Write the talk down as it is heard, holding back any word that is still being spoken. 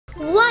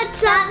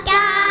What's up,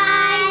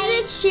 guys?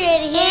 It's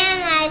Trinity and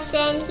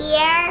Madison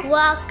here.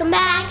 Welcome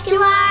back to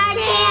our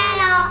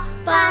channel.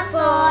 But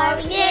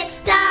before we get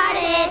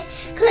started,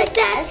 click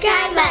that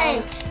subscribe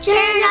button, turn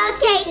on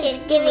notifications,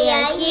 give me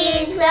a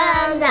huge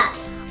thumbs up.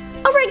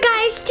 Alright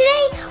guys,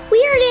 today we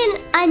are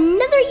in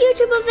another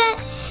YouTube event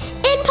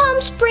in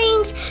Palm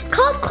Springs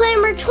called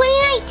Clamor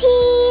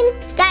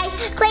 2019. Guys,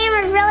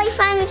 Clamor is really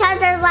fun because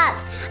there's lots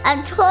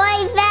of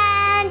toy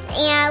vents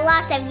and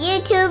lots of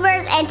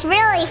YouTubers, and it's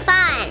really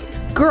fun.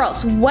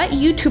 Girls, what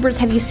YouTubers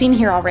have you seen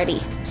here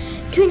already?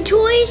 Twin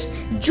Toys,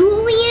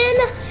 Julian,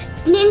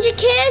 Ninja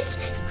Kidz,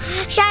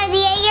 Shadow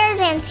the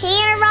Eggers, and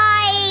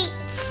Tannerite.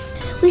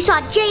 We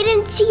saw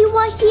Jaden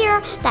Siwa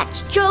here.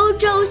 That's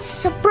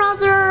JoJo's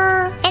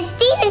brother. And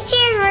Steven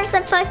Shears were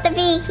supposed to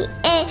be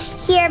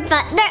here,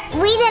 but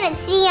we didn't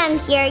see him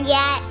here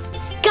yet.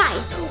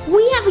 Guys,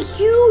 we have a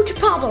huge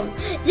problem.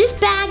 This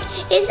bag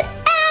is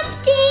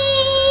empty.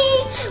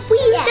 We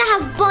used to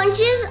have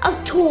bunches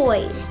of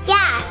toys.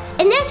 Yeah.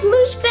 And this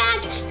Moose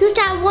bag used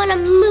to have one of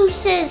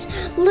Moose's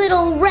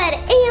little red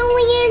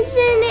aliens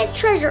in it.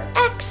 Treasure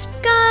X,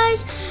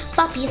 guys.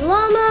 Puppy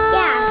Llama.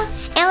 Yeah.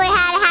 And we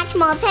had a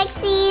Hatchimal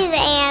Pixies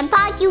and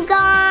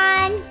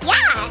Pokugon.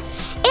 Yeah.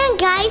 And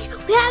guys,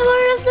 we had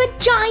one of the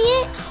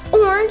giant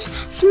orange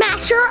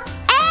Smasher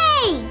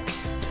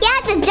eggs.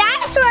 Yeah, the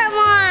dinosaur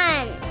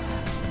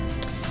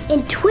ones.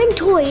 And Twin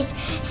Toys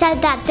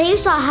said that they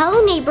saw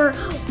Hello Neighbor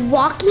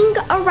walking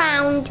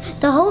around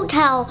the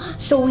hotel,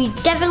 so we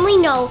definitely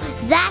know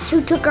that's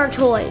who took our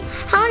toys.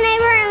 Hello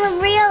Neighbor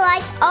in real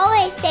life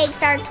always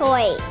takes our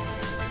toys.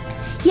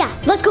 Yeah,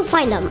 let's go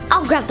find them.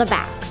 I'll grab the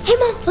bag. Hey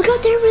Mom, look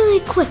out there really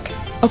quick.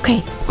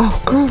 Okay.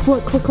 Oh, girls,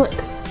 look. What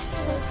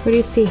do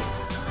you see?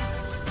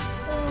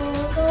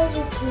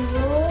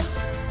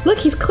 Look,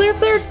 he's clear up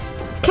there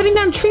cutting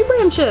down tree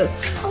branches.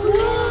 Oh,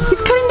 yeah.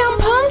 He's cutting down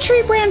palm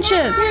tree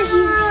branches. Yeah,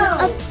 he's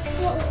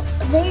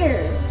up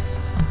there.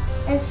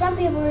 And some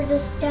people are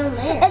just down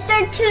there. If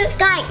they're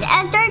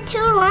too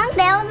long,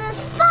 they'll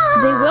just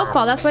fall. They will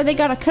fall. That's why they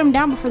gotta cut them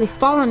down before they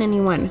fall on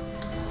anyone.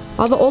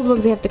 All the old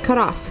ones they have to cut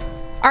off.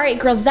 All right,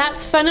 girls,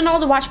 that's fun and all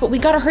to watch, but we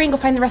gotta hurry and go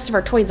find the rest of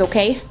our toys,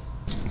 okay?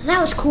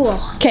 That was cool.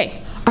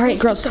 Okay. All right,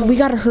 girls, so we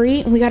gotta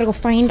hurry and we gotta go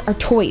find our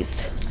toys.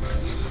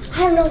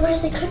 I don't know where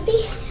they could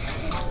be.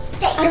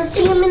 I don't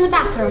see them in the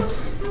bathroom.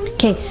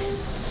 Okay.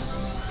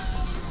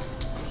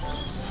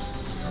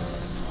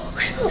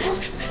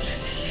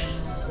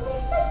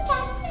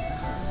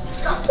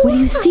 What do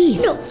you see?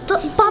 No, the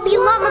Bobby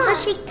Llama,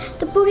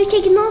 the booty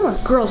shaking llama.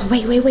 Girls,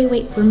 wait.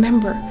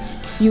 Remember,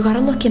 you gotta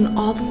look in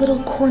all the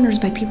little corners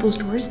by people's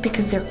doors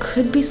because there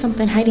could be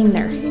something hiding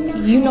there.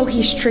 You know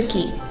he's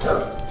tricky.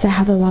 Is that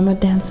how the llama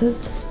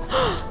dances?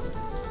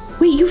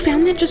 Wait, you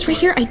found that just right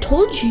here? I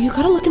told you, you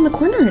gotta look in the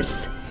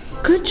corners.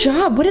 Good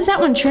job. What is that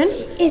one, Trin?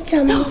 It's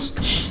a No,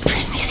 shh,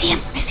 Trin, I see him.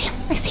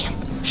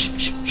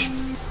 Shh.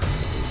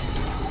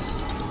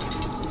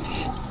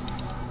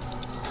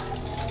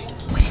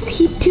 What is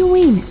he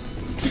doing?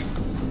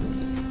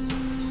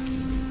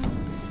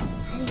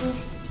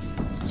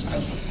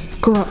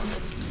 Girls.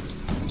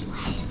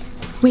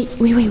 Wait,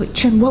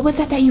 Trin, what was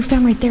that you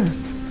found right there?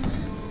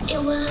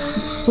 It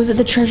was... Was it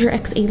the Treasure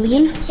X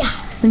alien? Yeah.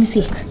 Let me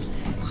see.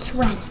 It's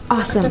red.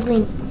 Awesome. The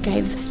green.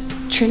 Guys,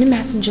 Trin and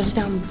Madison just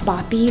found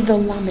Boppy the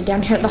llama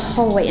down here at the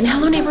hallway, and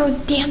Hello Neighbor was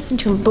dancing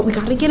to him, but we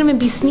gotta get him and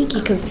be sneaky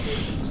because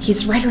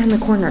he's right around the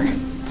corner.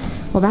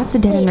 Well, that's a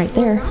dead end right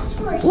there.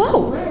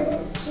 Whoa!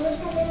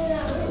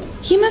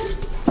 He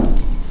must...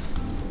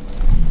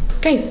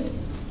 Guys,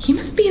 he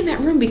must be in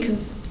that room because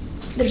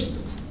there's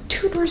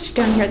 2 doors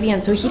down here at the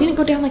end, so he didn't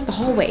go down like the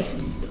hallway.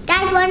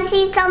 Guys, want to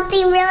see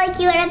something really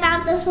cute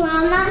about this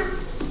llama?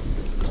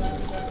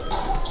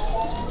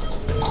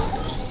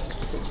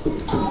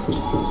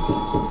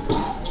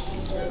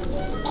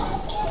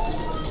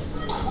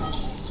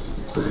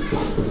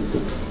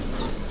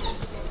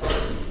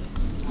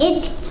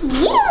 It's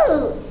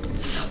cute!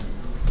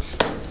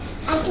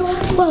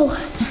 Whoa,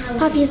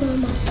 Poppy's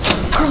llama.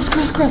 Girls,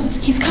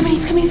 he's coming.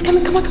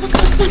 Come on,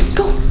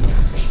 go.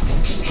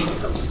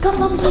 Go.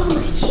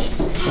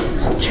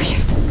 There he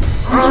is.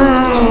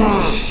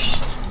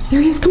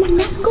 There he is. Come on,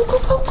 Madison. Go.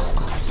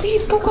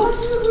 Please, go.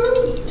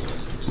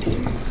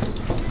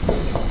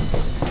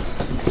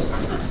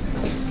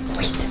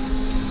 Wait.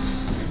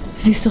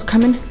 Is he still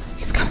coming?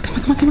 He's coming. Come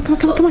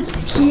on.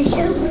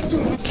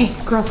 Okay,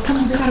 girls, come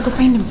on. We gotta go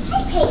find him.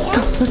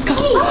 Let's go.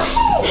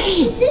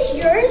 Hey, is this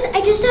yours?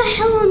 I just saw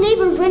Hello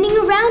Neighbor running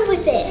around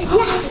with it.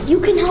 Yeah, you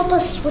can help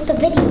us with the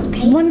video,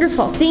 okay?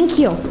 Wonderful. Thank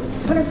you.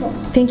 Wonderful.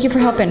 Thank you for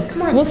helping.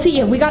 Come on. We'll see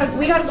you. We gotta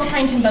go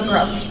find him though,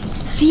 girls.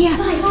 See ya.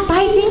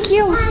 Bye. Thank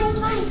you.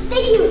 Bye.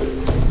 Thank you.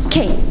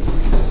 Okay.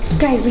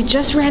 Guys, we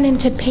just ran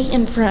into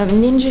Payton from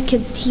Ninja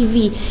Kidz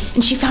TV,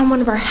 and she found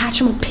one of our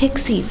Hatchimal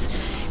Pixies.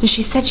 And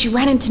she said she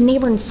ran into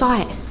Neighbor and saw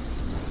it.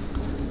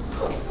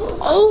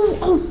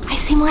 Oh, I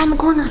see him around the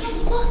corner.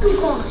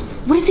 Bakugan.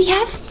 What does he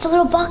have? It's a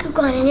little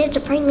Bakugan and it's a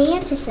praying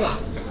mantis thing.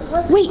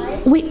 Wait,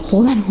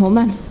 hold on.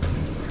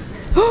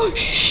 Oh,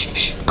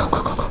 shh. Go.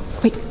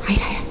 Wait,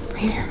 hide.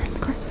 Right here in the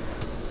corner.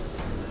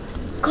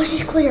 Coast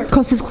is clear.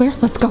 Coast is clear?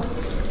 Let's go.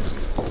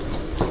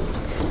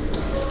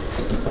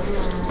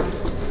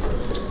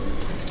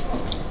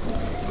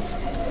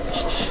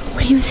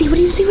 What do you see? What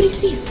do you see? What do you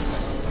see?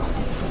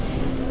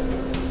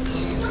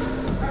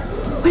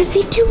 What is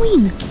he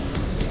doing?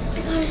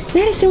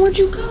 Madison, where'd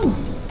you go?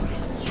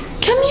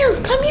 Come here,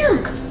 come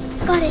here.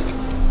 Got it.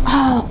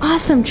 Oh,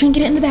 awesome. Try and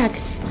get it in the bag.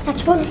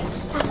 That's one.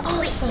 That's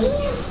awesome.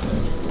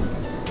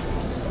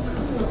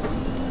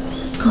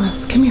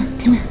 Girls, come here,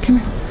 come here, come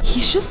here.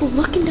 He's just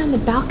looking down the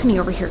balcony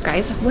over here,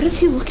 guys. What is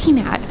he looking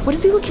at? What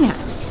is he looking at?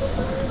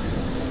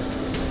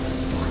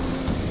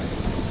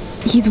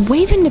 He's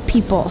waving to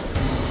people.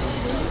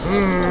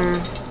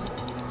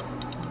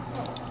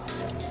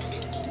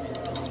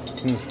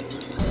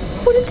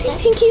 What does he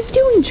think he's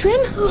doing, Trin?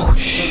 Oh,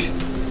 shh.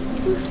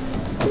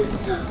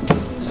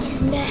 He's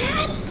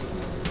mad.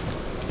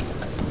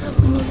 I'm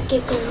gonna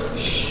get going.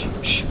 Shh,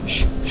 shh,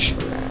 shh, shh.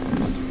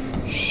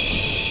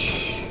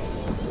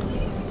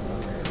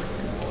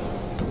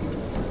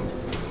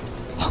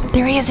 Oh,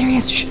 there he is, there he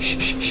is. Shh, shh,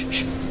 shh, shh,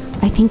 shh.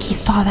 I think he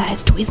saw that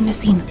his toy's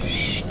missing.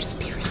 Shh, just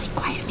be really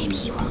quiet. Maybe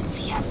he won't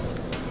see us.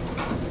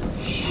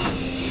 Shh.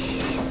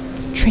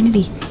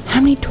 Trinity, how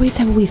many toys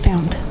have we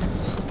found?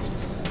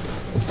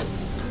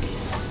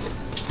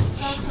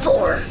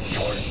 4.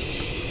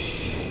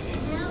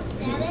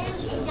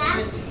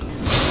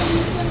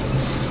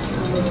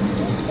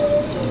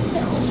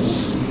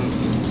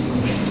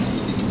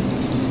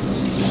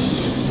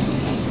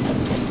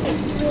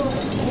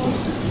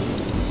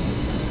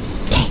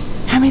 Okay,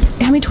 how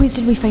many toys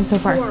did we find so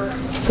far?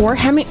 4?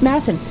 How many,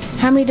 Madison,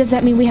 how many does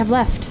that mean we have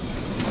left?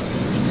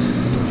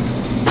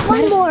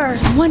 One more.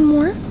 One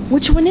more?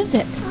 Which one is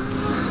it?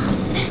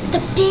 The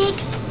big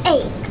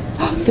egg.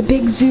 The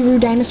big zuru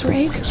dinosaur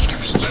egg? He's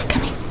coming. He's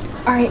coming.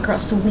 All right,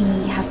 girls, so we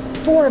have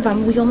 4 of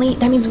them.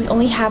 That means we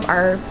only have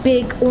our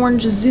big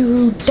orange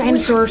zuru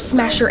dinosaur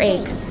smasher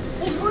egg.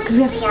 He's going to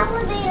the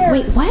elevator.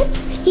 Wait, what?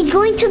 He's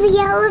going to the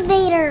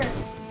elevator.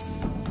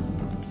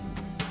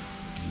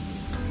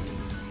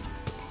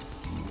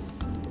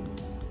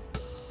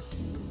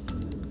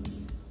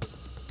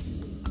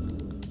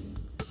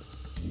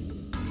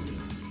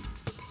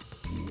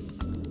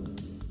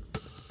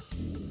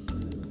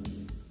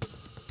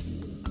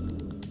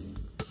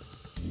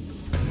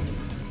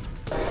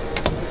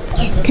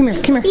 Come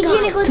here, come here. He's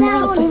gonna go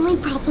down. Here, only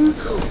problem,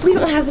 we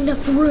don't have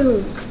enough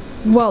room.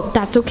 well,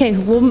 that's okay.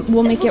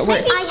 We'll make it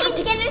work.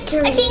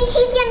 I think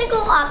he's gonna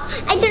go up.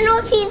 I don't know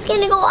if he's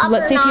gonna go up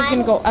Let's or see if not. he's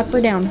gonna go up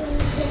or down.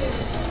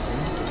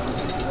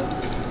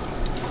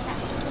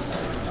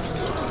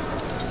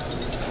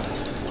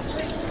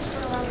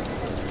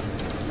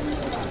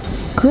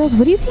 Girls,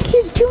 what do you think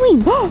he's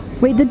doing?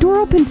 Wait, the door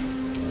opened.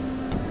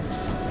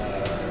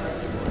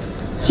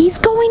 He's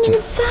going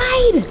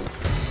inside.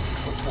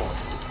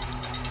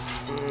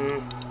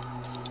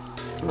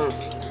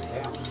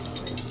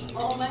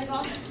 Oh my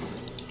god.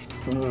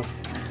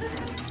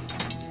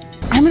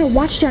 I'm gonna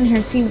watch down here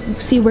and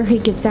see where he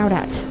gets out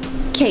at.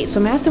 Okay, so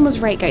Madison was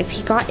right, guys.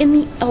 He got in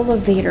the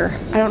elevator.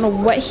 I don't know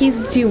what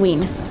he's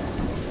doing,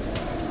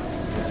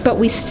 but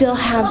we still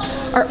have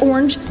our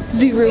orange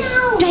zuru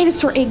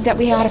dinosaur egg that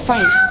we gotta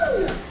find.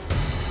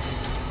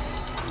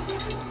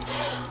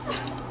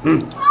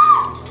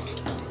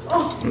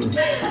 Oh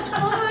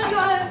my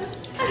god.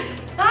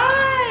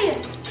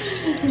 Hi!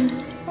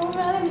 Oh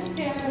god, I'm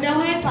scared. No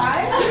high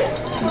five?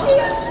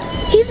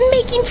 He's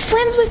making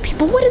friends with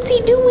people. What is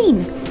he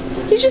doing?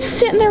 He's just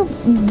sitting there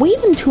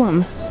waving to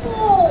him. Do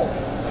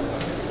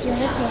you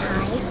want to say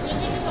hi?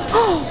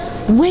 Oh,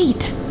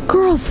 wait,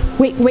 girls.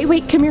 Wait.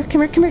 Come here.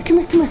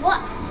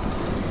 What?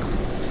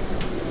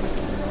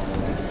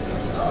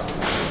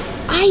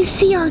 I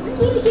see our We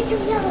need to get to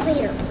the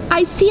elevator.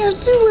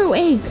 zuru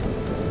egg.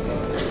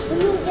 We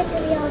need to get to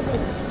the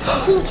elevator. I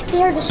think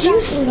they're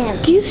distracting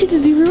him. Do you see the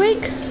zuru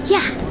egg?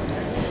 Yeah.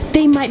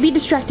 They might be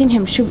distracting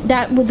him.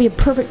 That would be a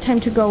perfect time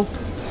to go.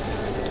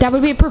 That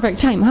would be a perfect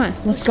time, huh?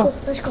 Let's go.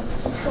 Let's go.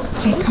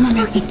 Okay, come on,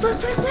 Madison. Quick.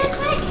 Can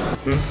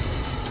we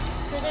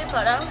take a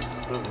photo?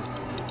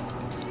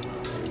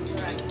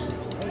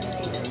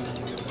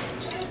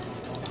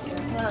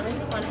 Hold on, let me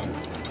put one in.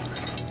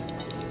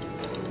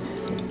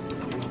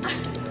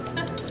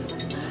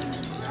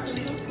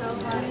 This is so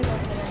funny.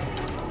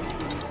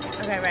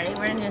 Okay, ready?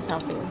 We're gonna do a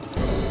selfie.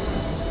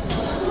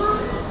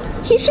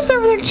 He's just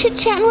over there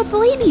chit-chatting with the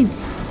ladies.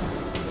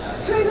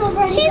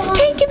 He's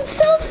taking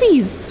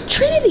selfies.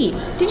 Trinity,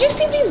 did you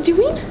see what he's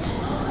doing?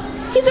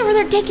 He's over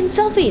there taking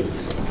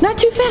selfies. Not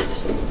too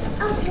fast.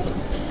 Okay.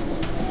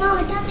 Mom,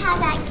 it does have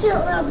that cute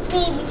little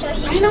baby.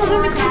 I know,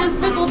 he's got this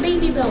big old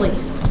baby belly.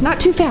 Not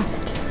too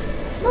fast.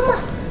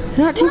 Mama.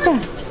 Not too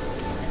fast.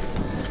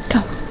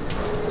 Go.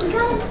 We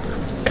gotta.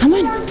 Come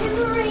on.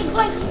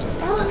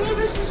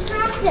 Elevator's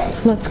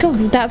distracted. Let's go.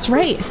 That's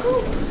right.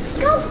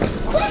 Go,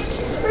 quick.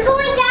 We're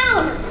going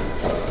down.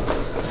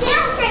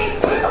 Down,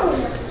 Trent, down.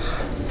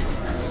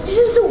 This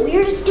is the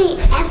weirdest day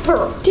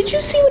ever. Did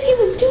you see what he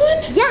was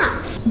doing? Yeah.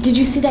 Did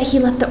you see that he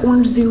left the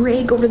orange zuru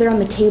egg over there on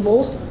the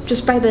table,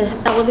 just by the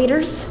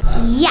elevators?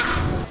 Yeah.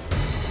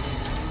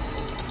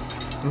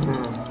 Which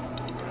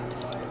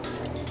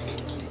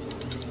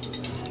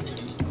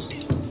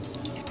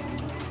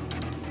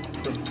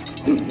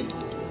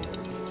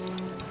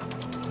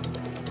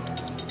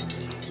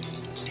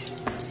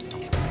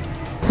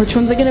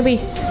one's it gonna be?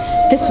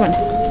 This one.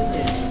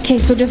 Okay,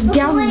 so just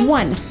down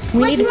one.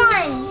 Which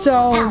one?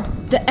 So L.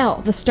 the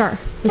L, the star,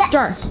 the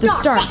star.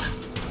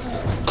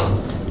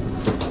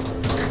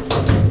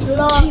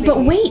 Okay,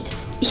 but wait,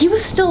 he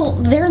was still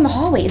there in the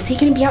hallway. Is he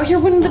gonna be out here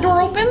when the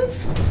door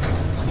opens?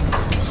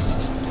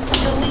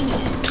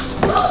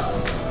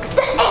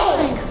 The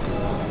egg!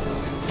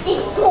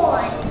 It's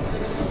gone.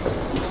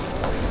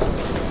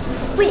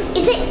 Wait,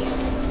 is it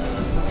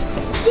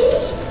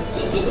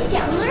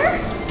down there?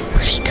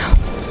 Where'd he go?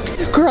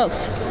 Girls,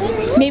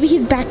 maybe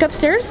he's back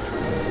upstairs?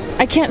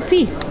 I can't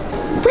see.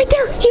 Right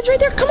there, he's right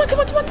there. Come on.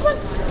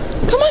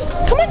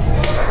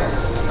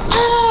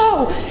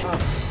 Oh!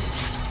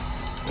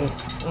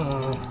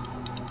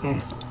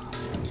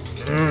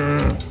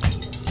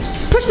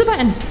 Push the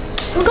button.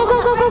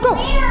 Go.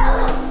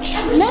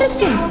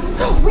 Medicine.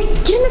 Oh, wait,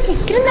 get in this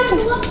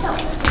one.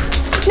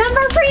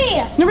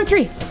 Number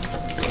three.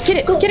 Get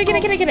it. I did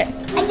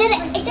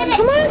it.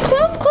 Come on,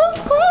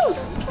 close.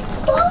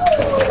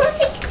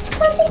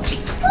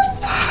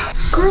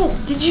 Girls,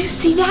 did you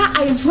see that?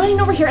 I was running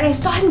over here and I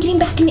saw him getting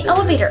back in the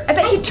elevator. I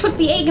bet he took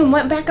the egg and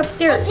went back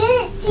upstairs. I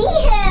didn't see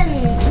him.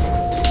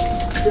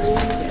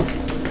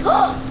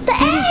 The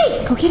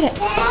egg! Go get it.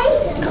 The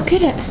egg. Go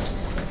get it.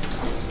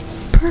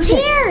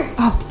 Perfect. Here.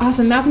 Oh,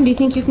 awesome. Madison, do you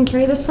think you can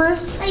carry this for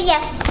us?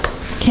 Yes.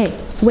 Okay,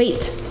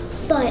 wait.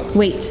 But.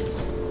 Wait.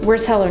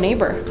 Where's Hello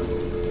Neighbor?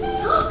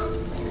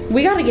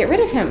 We gotta get rid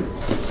of him.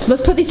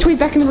 Let's put these toys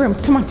back in the room.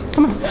 Come on.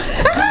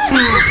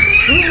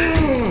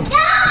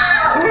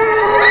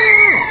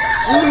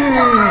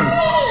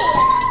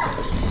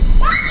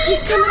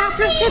 He's coming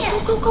after us.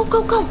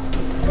 Go.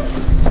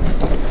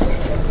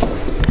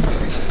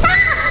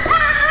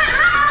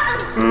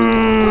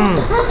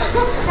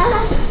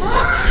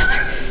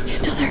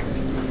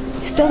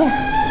 He's still there.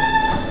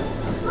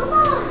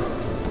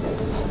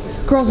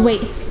 Girls,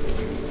 wait. He's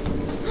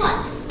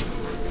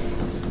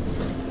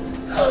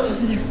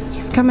over there.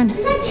 He's coming.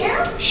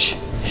 Shh.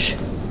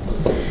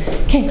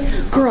 Okay,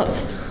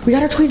 girls, we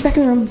got our toys back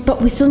in the room,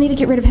 but we still need to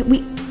get rid of him.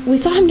 We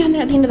saw him down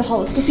there at the end of the hall.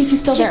 Let's go see if he's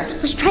still there.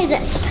 Let's try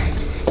this.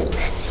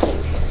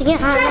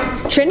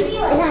 Trinity,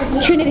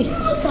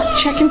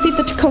 check and see if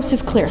the coast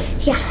is clear.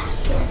 Yeah.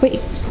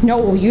 Wait,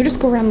 no, you just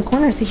go around the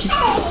corner and see if he's...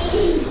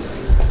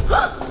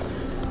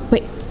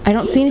 Wait, I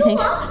don't see anything.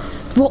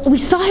 Well, we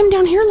saw him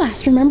down here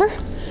last, remember?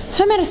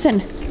 Hi,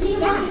 Madison.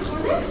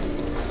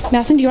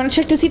 Madison, do you want to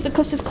check to see if the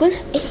coast is clear?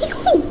 Is he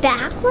going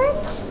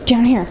backwards?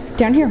 Down here,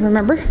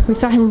 remember? We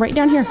saw him right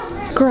down here.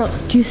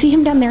 Girls, do you see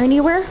him down there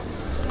anywhere?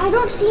 I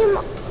don't see him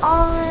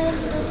on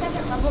the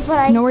second level, but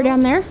I... Nowhere down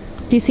there?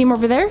 Do you see him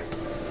over there?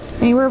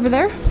 Anywhere over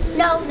there?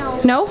 No.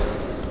 No?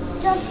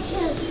 Just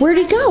his. Where'd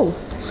he go?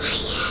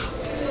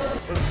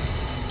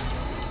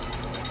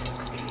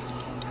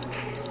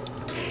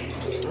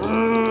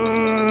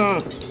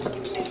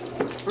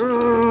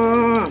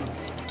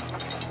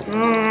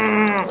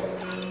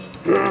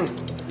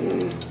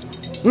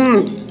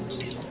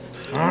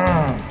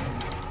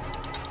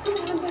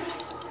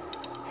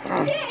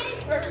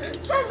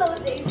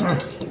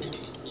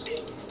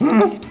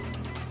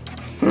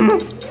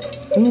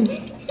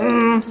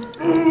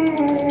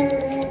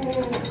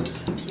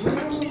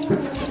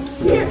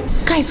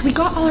 Guys, we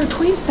got all our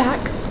toys back,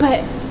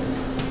 but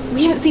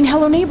we haven't seen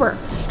Hello Neighbor.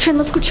 Trin,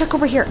 let's go check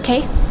over here,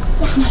 okay?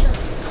 Yeah.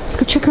 Let's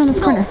go check around this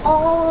corner.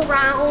 All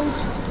around.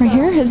 Right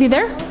here? Is he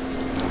there?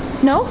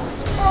 No?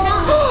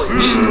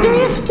 There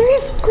he is.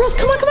 Girls,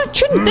 come on.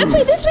 Trin, this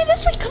way.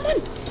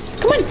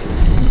 Come on.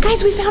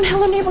 Guys, we found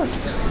Hello Neighbor.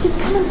 He's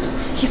coming.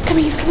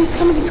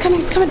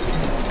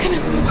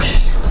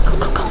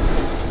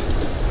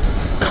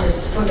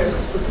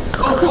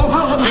 Go.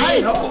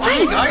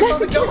 Hi guys,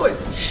 how's it going?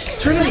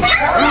 Trinity.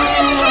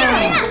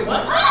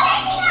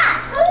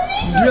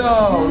 No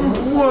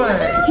way.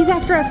 He's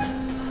after us.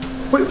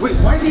 Wait,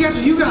 why is he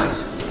after you guys?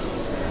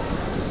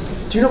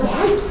 Do you know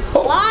why?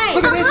 Oh, Why?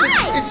 Look at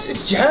this,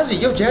 it's Jazzy.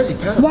 Yo, Jazzy,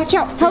 pal. Watch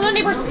out. Hello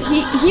Neighbor.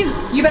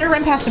 You better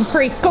run past him.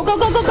 Hurry. Go. Don't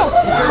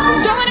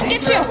let him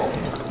get you.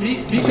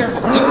 Be careful.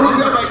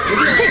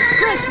 Okay,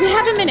 Chris, we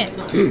have a minute.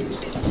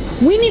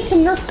 We need some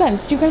Nerf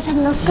guns. Do you guys have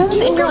Nerf guns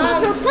in your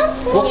room?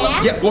 Well,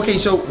 yeah, okay,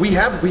 so we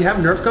have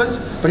Nerf guns,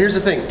 but here's the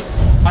thing.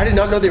 I did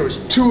not know there was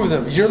 2 of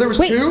them. Did you know there was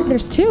 2? Wait,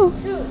 there's 2.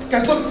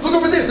 Guys, look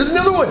over there. There's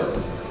another one.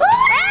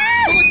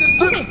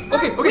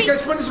 Okay,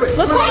 guys, come on this way.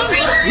 Let's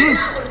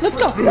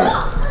go.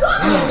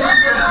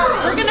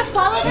 We're gonna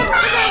follow them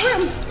to their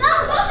room.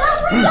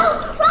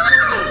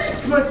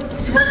 Come on.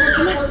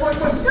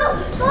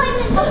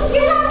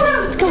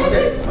 Let's go.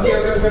 Okay.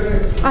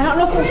 I don't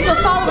know if they're still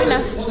following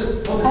us.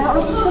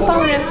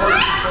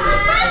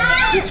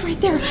 He's right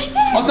there.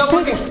 Oh, it's not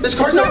working. This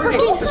car's not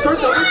working.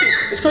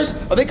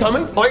 Are they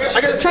coming? Oh,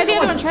 I gotta Try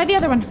the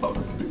other one.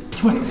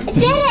 Come on.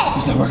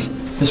 It's not working.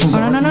 This one's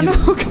not working. No.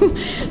 Come on.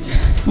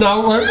 No,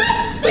 it worked.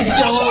 It's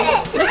yellow.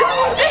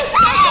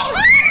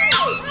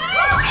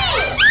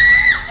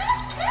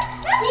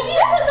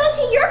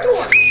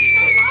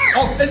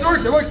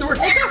 It works, it works.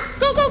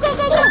 Go, go, go,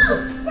 go,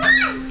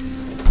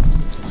 go.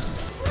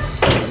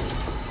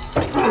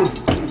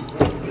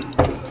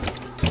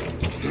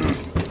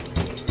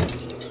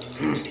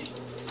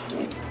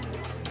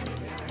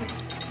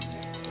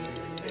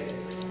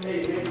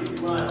 Hey, make me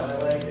smile. I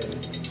like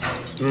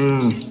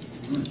it.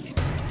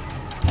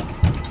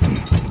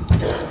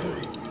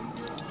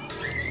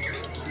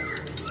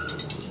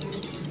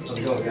 How's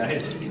it going,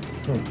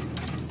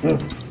 guys?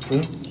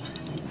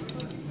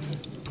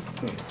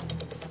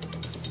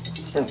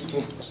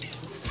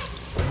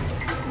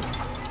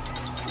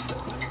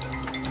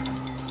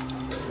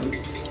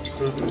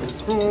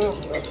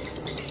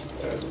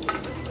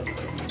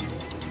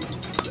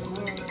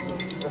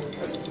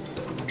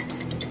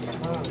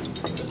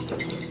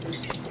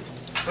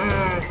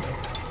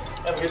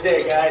 Have a good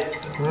day, guys.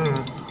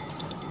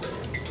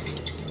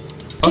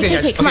 Okay,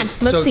 Okay, guys. come on,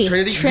 let's so see.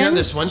 Trinity, you Trim, have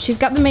this one. She's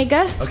got the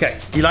mega. Okay,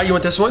 Eli, you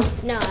want this one?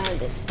 No, I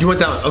don't. You want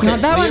that one? Okay.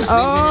 Not that one?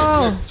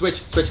 Oh.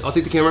 Switch. I'll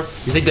take the camera.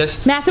 You take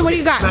this. Madison, what do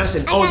you got?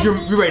 Madison, oh, you're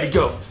ready to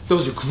go.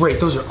 Those are great.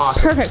 Those are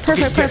awesome. Perfect,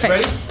 Okay, perfect, you guys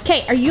perfect. ready?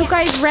 Okay, are you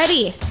guys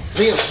ready?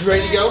 Liam, you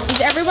ready to go?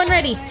 Is everyone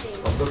ready?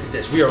 Oh, look at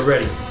this. We are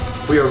ready.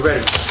 We are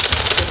ready.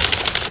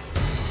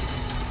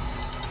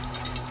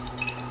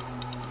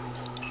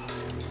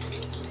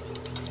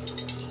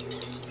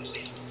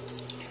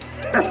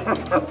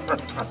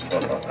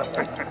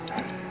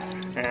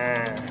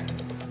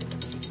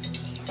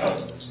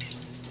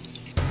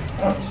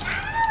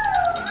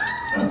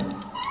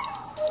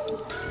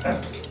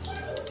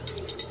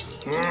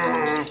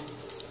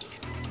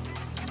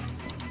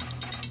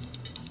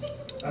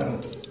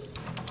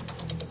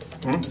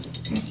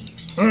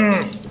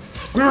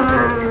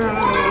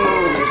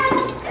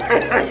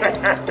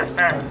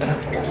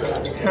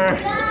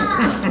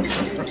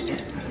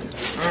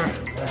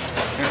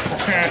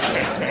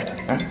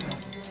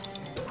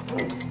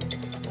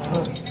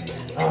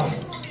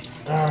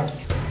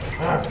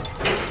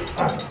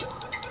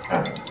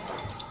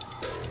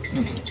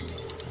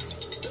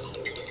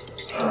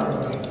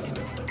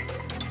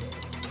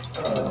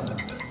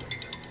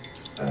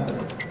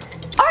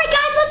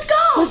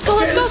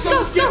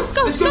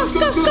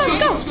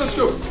 Let's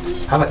go.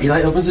 How about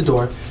Eli opens the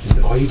door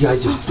and all you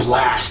guys just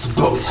blast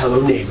both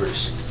hello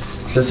neighbors?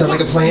 Does that sound like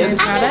a plan?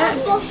 Got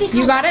it?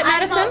 You got it,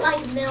 Madison? I got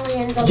like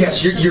millions of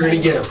Yes, you're gonna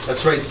get them.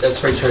 That's right,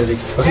 Trinity.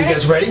 Okay, you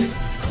guys ready?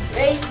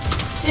 3,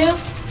 2,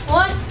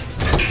 1.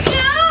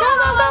 Go,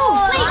 go, go!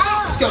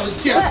 Let's go,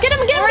 let's get Let's get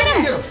him, get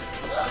him!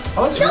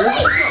 Oh, that's weird.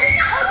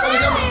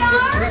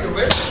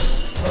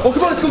 Oh,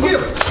 come on, let's go get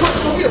him. Come on,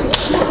 let's go get him.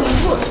 Come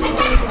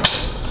on.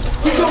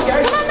 Keep going,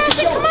 guys. Come on,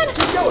 Madison, come on.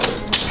 Keep going.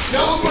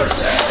 No mercy.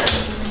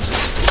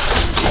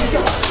 Keep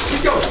going.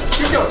 Keep going.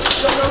 Keep going.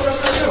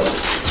 Go.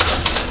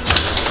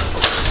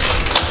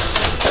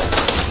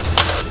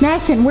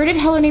 Madison, where did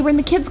Hello Neighbor and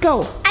the kids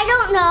go? I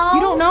don't know.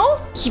 You don't know?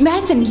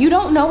 Madison, you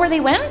don't know where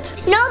they went?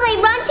 No, they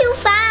run too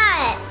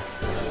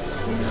fast.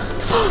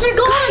 They're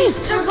gone.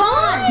 They're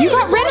gone. You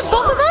got rid of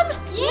both of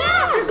them?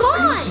 Yeah. They're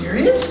gone.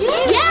 Serious?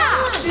 Yeah!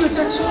 Dude,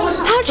 that's so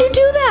awesome. How'd you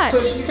do that? So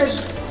you guys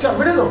got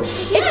rid of them.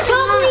 It's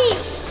probably.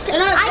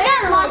 I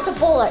got lots of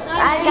bullets.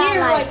 I got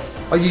like.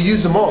 Oh, you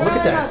used them all. Look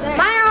at that.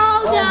 Mine are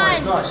all Oh my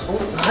done. gosh. Oh,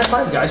 high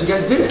five, guys. You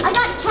guys did it. I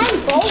got 10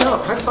 Good bullets.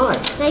 job. High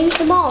five. And I used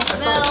them all.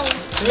 No.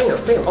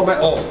 Bam. Oh,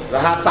 the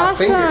high five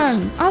fingers.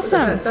 Awesome, Look at awesome.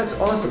 that. That's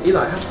awesome.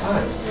 Eli, high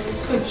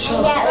five. Good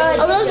job. Yeah.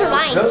 Oh, those are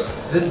mine. Those,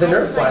 the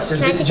Nerf blasters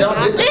did the job,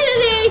 didn't This they?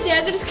 is easy.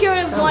 I can just kill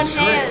it with one was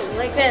hand,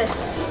 like this.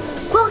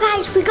 Well,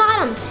 guys, we got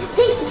them.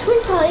 Thanks to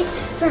Twin Toys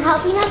for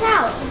helping us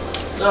out.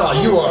 Oh,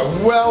 you are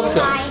welcome.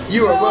 Bye.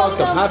 You are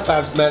welcome. High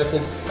fives,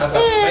 Madison. High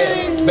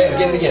fives. Bam. Bam.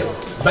 Get it again.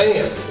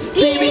 Bam.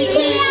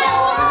 PBT.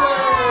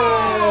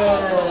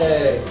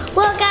 Hey.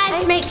 Well,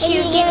 guys, make sure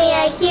you give me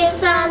a huge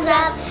thumbs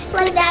up.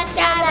 Click that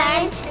subscribe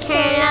button.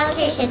 Turn on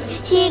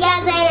notifications. See you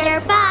guys later.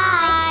 Bye.